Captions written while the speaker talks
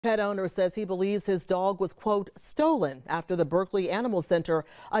Pet owner says he believes his dog was, quote, stolen after the Berkeley Animal Center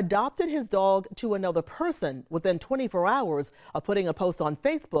adopted his dog to another person within 24 hours of putting a post on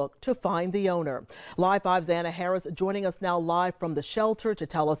Facebook to find the owner. Live 5's Anna Harris joining us now live from the shelter to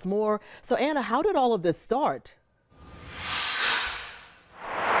tell us more. So, Anna, how did all of this start?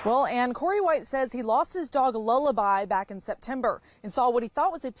 Well, and Corey White says he lost his dog Lullaby back in September and saw what he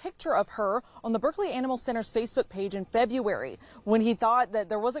thought was a picture of her on the Berkeley Animal Center's Facebook page in February. When he thought that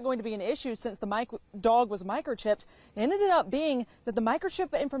there wasn't going to be an issue since the dog was microchipped, it ended up being that the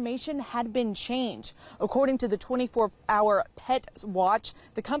microchip information had been changed. According to the 24-hour Pet Watch,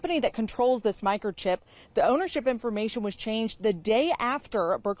 the company that controls this microchip, the ownership information was changed the day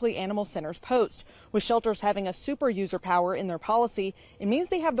after Berkeley Animal Center's post. With shelters having a super user power in their policy, it means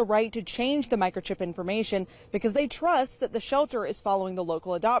they have the right to change the microchip information because they trust that the shelter is following the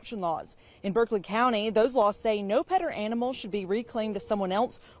local adoption laws. In Berkeley County, those laws say no pet or animal should be reclaimed to someone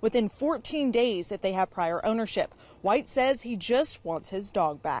else within 14 days if they have prior ownership. White says he just wants his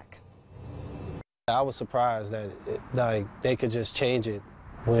dog back. I was surprised that they could just change it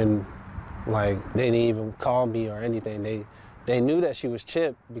when they didn't even call me or anything. They knew that she was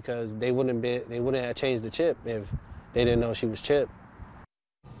chipped because they wouldn't have changed the chip if they didn't know she was chipped.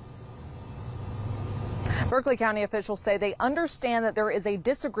 Berkeley County officials say they understand that there is a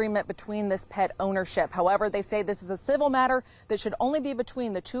disagreement between this pet ownership. However, they say this is a civil matter that should only be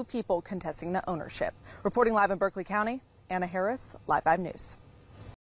between the two people contesting the ownership. Reporting live in Berkeley County, Anna Harris, Live 5 News.